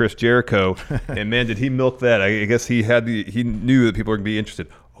champion, Chris Jericho. And man, did he milk that. I guess he knew that people were going to be interested.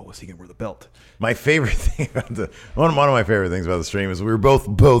 Oh, is he going to wear the belt? My favorite thing about one of my favorite things about the stream is we were both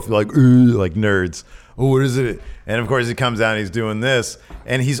like nerds. Oh, what is it? And of course he comes out and he's doing this,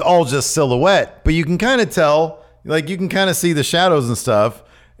 and he's all just silhouette, but you can kind of tell, like you can kind of see the shadows and stuff.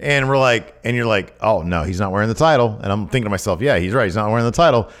 And you're like, oh no, he's not wearing the title. And I'm thinking to myself, yeah, he's right, he's not wearing the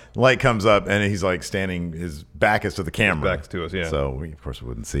title. The light comes up and he's like standing, his back is to the camera. His back's to us, yeah. So we, of course, we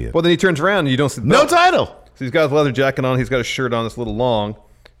wouldn't see it. Well, then he turns around and you don't see the no belt. title. So he's got his leather jacket on, he's got his shirt on, it's a little long.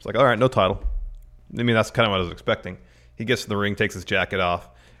 It's like, all right, no title. I mean, that's kind of what I was expecting. He gets to the ring, takes his jacket off,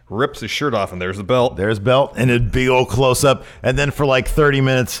 rips his shirt off, and there's the belt. There's belt and a big old close up. And then for like 30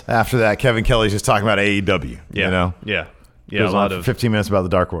 minutes after that, Kevin Kelly's just talking about AEW. Yeah. You know? Yeah. Goes a lot on of 15 minutes about the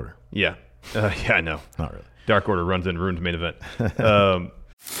Dark Order. Yeah. Yeah, I know. Not really. Dark Order runs in, ruins main event.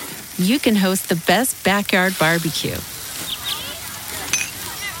 You can host the best backyard barbecue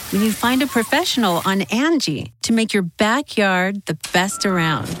when you find a professional on Angie to make your backyard the best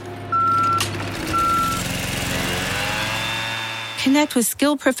around. Connect with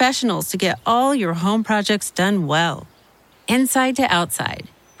skilled professionals to get all your home projects done well. Inside to outside,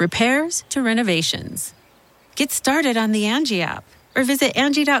 repairs to renovations. Get started on the Angie app or visit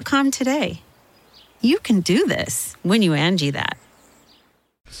Angie.com today. You can do this when you Angie that.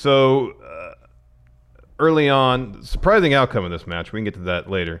 So early on, surprising outcome of this match. We can get to that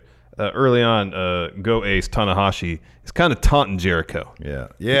later. Early on, Go Ace Tanahashi is kind of taunting Jericho.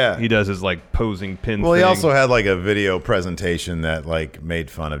 Yeah. He does his like posing pin. Well, thing. he also had like a video presentation that like made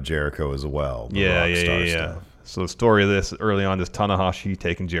fun of Jericho as well. The Rockstar stuff. So the story of this early on is Tanahashi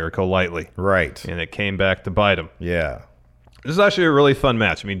taking Jericho lightly. Right. And it came back to bite him. Yeah. This is actually a really fun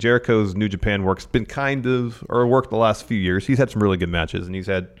match. I mean, Jericho's New Japan work's been worked the last few years. He's had some really good matches, and he's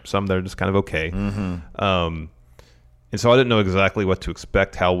had some that are just kind of okay. And so I didn't know exactly what to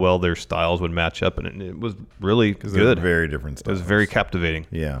expect, how well their styles would match up, and it was really good. Very different styles. It was very captivating.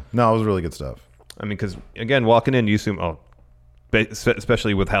 Yeah. No, it was really good stuff. I mean, because, again, walking in, you assume,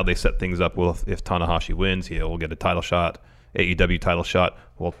 especially with how they set things up, well, if Tanahashi wins, he'll get a title shot, AEW title shot.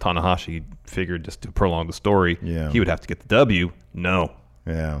 Well, Tanahashi figured just to prolong the story, he would have to get the W. No.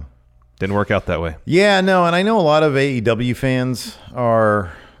 Yeah. Didn't work out that way. Yeah, no, and I know a lot of AEW fans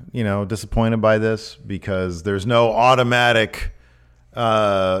are, disappointed by this because there's no automatic,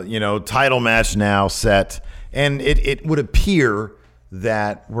 title match now set. And it would appear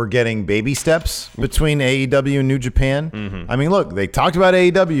that we're getting baby steps between AEW and New Japan. I mean, look, they talked about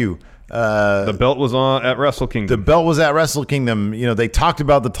AEW. The belt was on at Wrestle Kingdom. The belt was at Wrestle Kingdom. They talked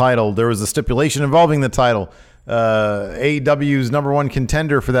about the title. There was a stipulation involving the title. AEW's number one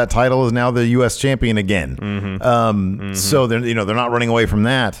contender for that title is now the U.S. champion again. So they're not running away from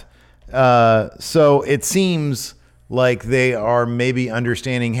that. So it seems like they are maybe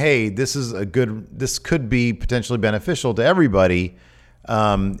understanding, hey, this could be potentially beneficial to everybody.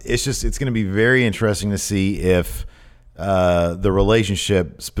 It's going to be very interesting to see if the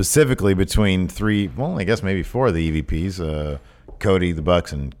relationship specifically between I guess maybe four of the EVPs, Cody, the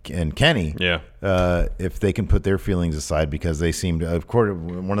Bucks, and Kenny. If they can put their feelings aside, because they seem to, of course,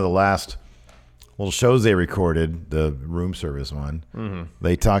 one of the last little shows they recorded, the room service one,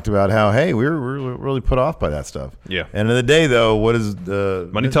 they talked about how, hey, we're really put off by that stuff. End of the day, though, what is the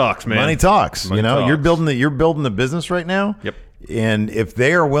money talks, man? Money talks. Money talks. You're building the business right now. Yep. And if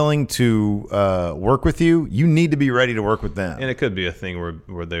they are willing to work with you, you need to be ready to work with them. And it could be a thing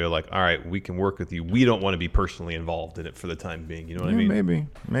where they're like, all right, we can work with you. We don't want to be personally involved in it for the time being. You know what I mean?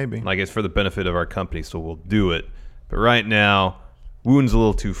 Maybe. Like, it's for the benefit of our company, so we'll do it. But right now, wound's a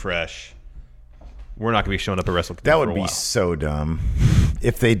little too fresh. We're not going to be showing up at Wrestle Kingdom. That would be so dumb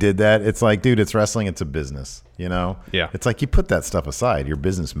if they did that. It's like, dude, it's wrestling. It's a business, Yeah. It's like you put that stuff aside. You're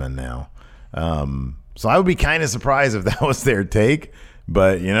businessmen now. So I would be kind of surprised if that was their take,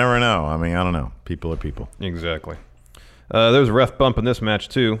 but you never know. I mean, I don't know. People are people. Exactly. There was a ref bump in this match,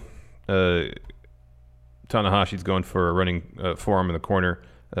 too. Tanahashi's going for a running forearm in the corner.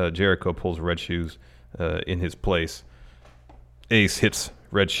 Jericho pulls Red Shoes in his place. Ace hits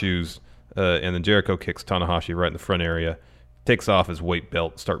Red Shoes, and then Jericho kicks Tanahashi right in the front area. Takes off his weight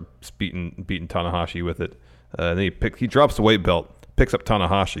belt, starts beating Tanahashi with it. And then he drops the weight belt, picks up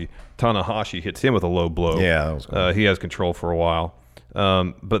Tanahashi. Tanahashi hits him with a low blow. Yeah, that was cool. He has control for a while.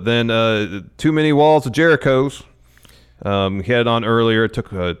 But then too many walls of Jericho's. He had it on earlier. It took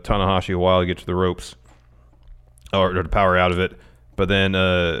Tanahashi a while to get to the ropes or to power out of it. But then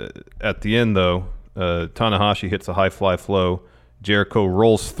at the end, though, Tanahashi hits a high fly flow. Jericho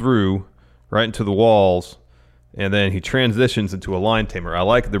rolls through right into the walls, and then he transitions into a lion tamer. I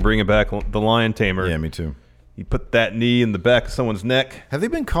like they're bringing back the lion tamer. Yeah, me too. He put that knee in the back of someone's neck. Have they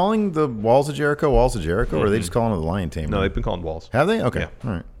been calling the walls of Jericho, or are they just calling it the lion tamer? No, they've been calling walls. Have they? Okay. Yeah.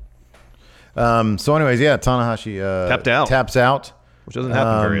 All right. So anyways, Tanahashi taps out. Which doesn't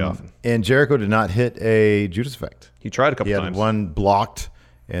happen very often. And Jericho did not hit a Judas Effect. He tried a couple times. He had one blocked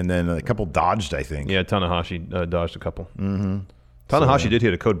and then a couple dodged, I think. Yeah, Tanahashi dodged a couple. Tanahashi did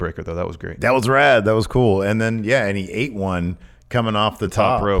hit a code breaker, though. That was great. That was rad. That was cool. And then, and he ate one coming off the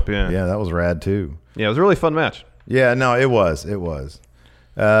top rope, yeah. Yeah, that was rad, too. Yeah, it was a really fun match. Yeah, no, it was.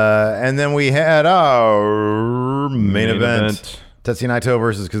 And then we had our main event. Tetsuya Naito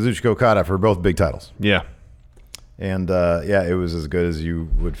versus Kazuchika Okada for both big titles. Yeah. And, it was as good as you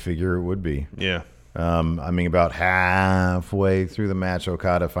would figure it would be. Yeah. About halfway through the match,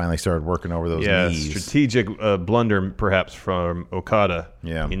 Okada finally started working over those knees. Strategic blunder, perhaps, from Okada.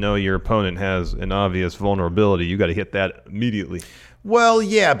 Yeah. You know your opponent has an obvious vulnerability. You got to hit that immediately. Well,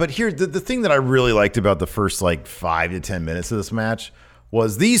 yeah, but here, the thing that I really liked about the first, 5 to 10 minutes of this match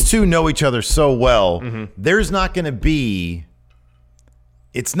was these two know each other so well, it's not going to be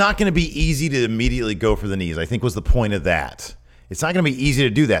easy to immediately go for the knees, I think was the point of that. It's not going to be easy to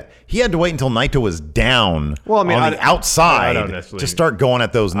do that. He had to wait until Naito was down on the outside to start going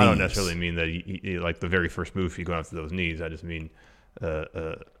at those knees. I don't necessarily mean that he, like the very first move, he go after those knees. I just mean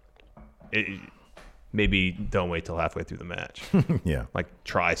maybe don't wait till halfway through the match. Yeah.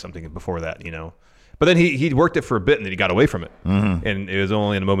 Try something before that, But then he worked it for a bit, and then he got away from it. And it was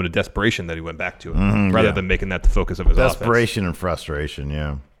only in a moment of desperation that he went back to it, rather than making that the focus of his desperation and frustration.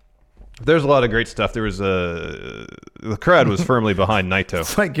 Yeah. There's a lot of great stuff. There was the crowd was firmly behind Naito.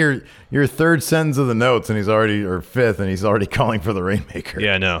 It's like your third sentence of the notes, and or fifth, and he's already calling for the Rainmaker.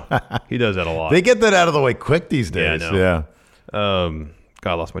 Yeah, I know. He does that a lot. They get that out of the way quick these days. Yeah, I know.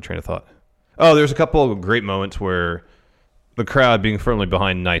 God, I lost my train of thought. Oh, there's a couple of great moments where the crowd being firmly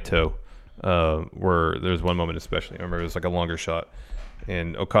behind Naito, where there's one moment especially. I remember it was like a longer shot,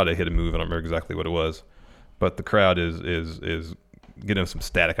 and Okada hit a move. I don't remember exactly what it was, but the crowd is getting him some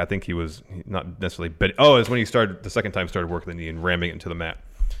static. I think he was not necessarily betting. Oh, it's when he started the second time started working the knee and ramming it into the mat.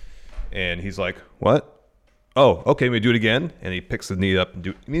 And he's like, "What? Oh, okay, we do it again." And he picks the knee up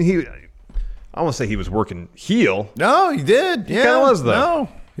and I won't say he was working heel. No, he did. He kind of was though. No,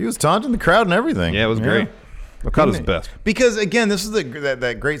 he was taunting the crowd and everything. Yeah, it was great. Okada's the best. Because again, this is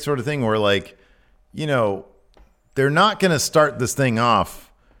that great sort of thing where they're not going to start this thing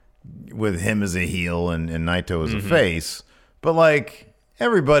off with him as a heel and Naito as a face. But,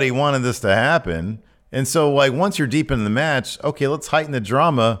 everybody wanted this to happen. And so, once you're deep in the match, okay, let's heighten the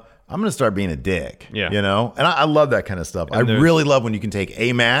drama. I'm going to start being a dick. Yeah. And I love that kind of stuff. I really love when you can take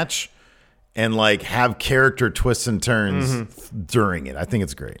a match and, have character twists and turns during it. I think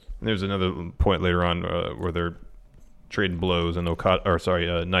it's great. There's another point later on where they're trading blows, and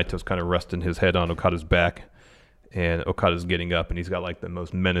Naito's kind of resting his head on Okada's back. And Okada's getting up, and he's got, the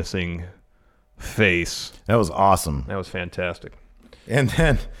most menacing face. That was awesome. That was fantastic. And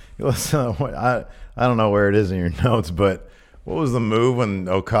then I don't know where it is in your notes, but what was the move when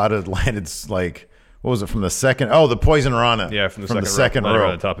Okada landed what was it from the second? Oh, the Poison Rana. Yeah, from the second row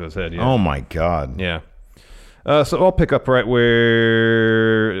on the top of his head. Yeah. Oh my God. Yeah. So I'll pick up right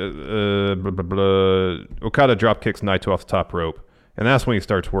where Okada drop kicks Naito off the top rope. And that's when he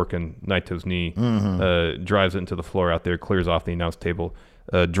starts working Naito's knee, drives it into the floor out there, clears off the announce table.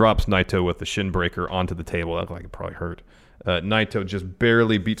 Drops Naito with the shin breaker onto the table. That looked like it probably hurt. Naito just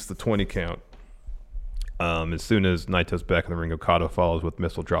barely beats the 20 count. As soon as Naito's back in the ring, Okada follows with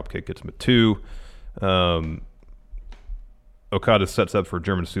missile dropkick, gets him at 2. Okada sets up for a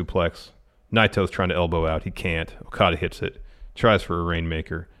German suplex. Naito's trying to elbow out. He can't. Okada hits it. Tries for a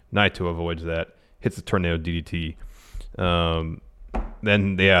Rainmaker. Naito avoids that. Hits the Tornado DDT.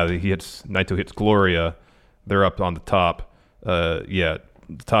 Naito hits Gloria. They're up on the top. The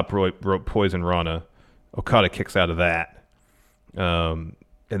top rope Poison Rana. Okada kicks out of that. And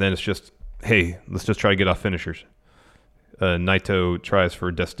then it's just, hey, let's just try to get off finishers. Naito tries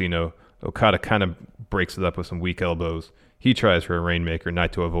for Destino. Okada kind of breaks it up with some weak elbows. He tries for a Rainmaker.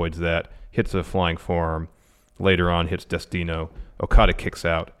 Naito avoids that. Hits a flying forearm. Later on, hits Destino. Okada kicks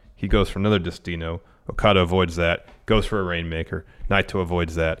out. He goes for another Destino. Okada avoids that. Goes for a Rainmaker. Naito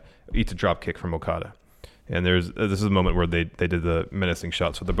avoids that. Eats a drop kick from Okada. And this is a moment where they did the menacing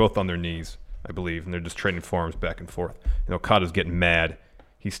shot. So they're both on their knees, I believe, and they're just trading forearms back and forth. And Okada's getting mad.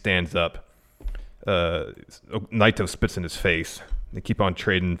 He stands up. Naito spits in his face. They keep on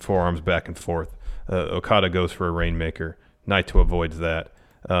trading forearms back and forth. Okada goes for a Rainmaker. Naito avoids that.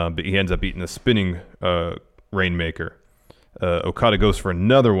 But he ends up eating a spinning Rainmaker. Okada goes for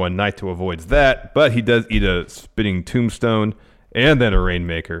another one. Naito avoids that. But he does eat a spinning Tombstone and then a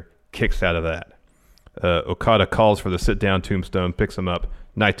Rainmaker. Kicks out of that. Okada calls for the sit-down Tombstone, picks him up.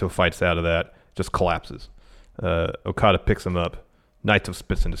 Naito fights out of that, just collapses. Okada picks him up. Naito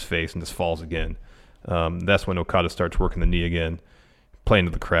spits in his face and just falls again. That's when Okada starts working the knee again, playing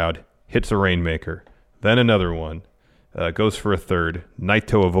to the crowd, hits a Rainmaker, then another one, goes for a third.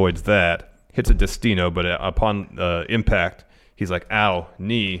 Naito avoids that, hits a Destino, but upon impact, he's like, ow,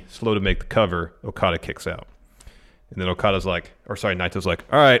 knee, slow to make the cover. Okada kicks out. And then Naito's like,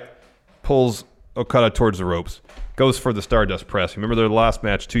 all right, pulls Okada towards the ropes, goes for the Stardust Press. Remember their last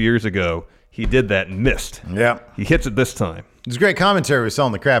match 2 years ago? He did that and missed. Yeah. He hits it this time. It's great commentary was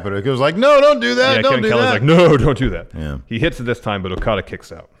selling the crap out of it. It was like, no, don't do that. Yeah, don't Kevin do Kelly's that. like, no, don't do that. Yeah. He hits it this time, but Okada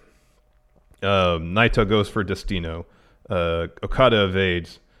kicks out. Naito goes for Destino. Okada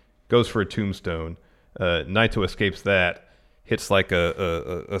evades, goes for a Tombstone. Naito escapes that, hits like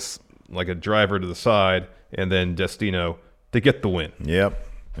a driver to the side, and then Destino to get the win. Yep.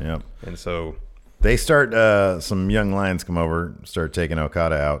 And so they start. Some young lions come over, start taking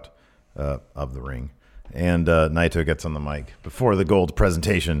Okada out of the ring, and Naito gets on the mic before the gold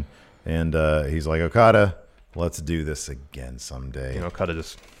presentation, and he's like, "Okada, let's do this again someday." You know, Okada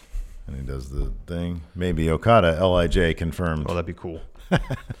just. And he does the thing. Maybe Okada, LIJ confirmed. Oh, that'd be cool.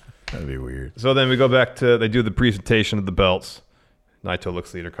 That'd be weird. So then we go back to, they do the presentation of the belts. Naito looks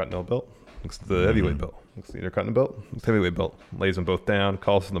at the Intercontinental belt, looks at the heavyweight belt, looks at the Intercontinental belt, looks at the heavyweight belt, lays them both down,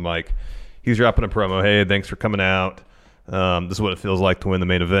 calls to the mic. He's dropping a promo. Hey, thanks for coming out. This is what it feels like to win the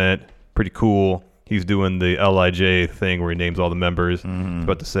main event. Pretty cool. He's doing the LIJ thing where he names all the members. He's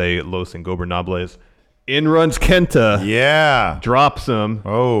about to say Los Ingobernables. In runs Kenta. Yeah. Drops him.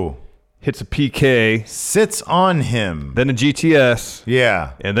 Oh. Hits a PK. Sits on him. Then a GTS.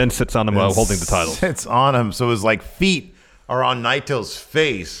 Yeah. And then sits on him while holding the title. Sits on him. So his like feet are on Naito's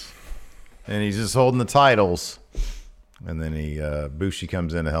face. And he's just holding the titles. And then Bushi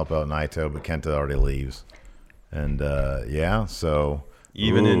comes in to help out Naito, but Kenta already leaves. And so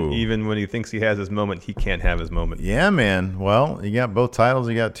even when he thinks he has his moment, he can't have his moment. Yeah, man. Well, you got both titles.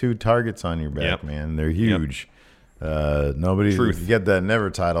 You got 2 targets on your back, man. They're huge. Nobody. Truth. You get that Never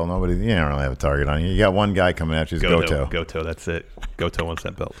title. Nobody. You don't really have a target on you. You got one guy coming at you. Goto. Goto. That's it. Goto wants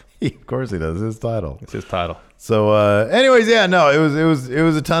that belt. Of course he does. It's his title. It's his title. So, anyways, yeah, no, it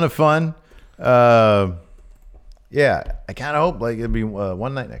was a ton of fun. I kind of hope like it'd be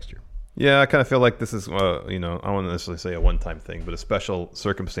one night next year. Yeah, I kind of feel like this is, I wouldn't necessarily say a one-time thing, but a special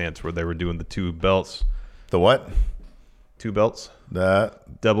circumstance where they were doing the 2 belts. The what? 2 belts? The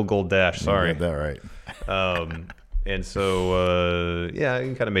Double Gold Dash, sorry. You got that right. And so, it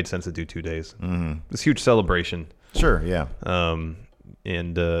kind of made sense to do 2 days. This huge celebration. Sure, yeah. We'll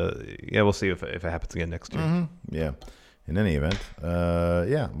see if it happens again next year. Yeah. In any event,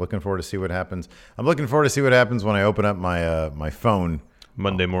 looking forward to see what happens. I'm looking forward to see what happens when I open up my phone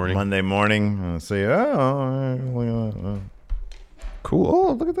Monday morning. And say, cool.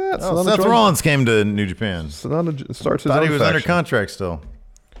 Oh, look at that. Oh, Seth Rollins came to New Japan. Sonata starts his Thought own he was faction. under contract still.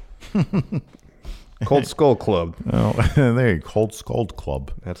 Cold Skull Club. Oh, there you go. Cold Skull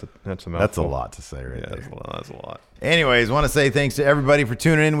Club. That's a mouthful. That's a lot to say right there. That's a lot. Anyways, want to say thanks to everybody for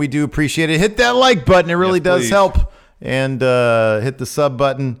tuning in. We do appreciate it. Hit that like button. It really does help. And hit the sub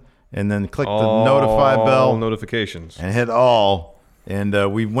button. And then click the notify bell. Notifications. And hit all. And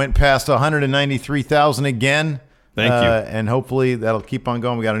we went past 193,000 again. Thank you. And hopefully that'll keep on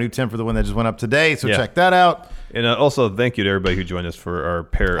going. We got a new 10 for the one that just went up today. So check that out. And also thank you to everybody who joined us for our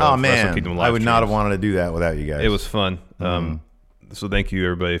pair of Wrestle Kingdom live I would not streams. have wanted to do that without you guys. It was fun. So thank you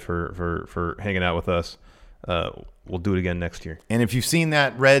everybody for hanging out with us. We'll do it again next year. And if you've seen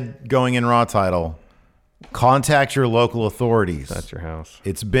that red going in Raw title, contact your local authorities. That's your house.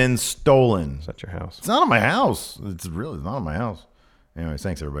 It's been stolen. It's at your house. It's not in my house. It's not in my house. Anyways,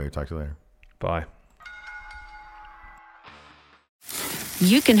 thanks everybody. Talk to you later. Bye.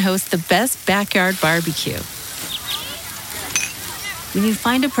 You can host the best backyard barbecue when you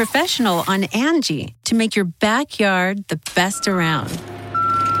find a professional on Angie to make your backyard the best around.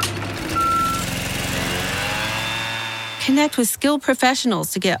 Connect with skilled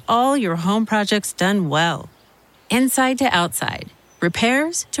professionals to get all your home projects done well. Inside to outside,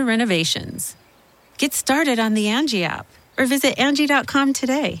 repairs to renovations. Get started on the Angie app or visit Angie.com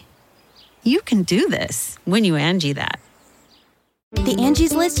today. You can do this when you Angie that. The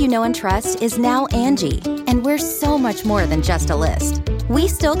Angie's List you know and trust is now Angie, and we're so much more than just a list. We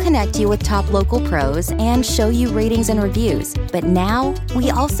still connect you with top local pros and show you ratings and reviews, but now we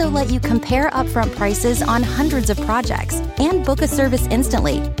also let you compare upfront prices on hundreds of projects and book a service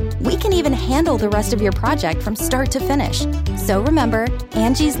instantly. We can even handle the rest of your project from start to finish. So remember,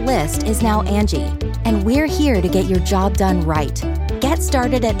 Angie's List is now Angie, and we're here to get your job done right. Get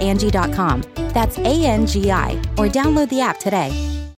started at Angie.com. That's ANGI, or download the app today.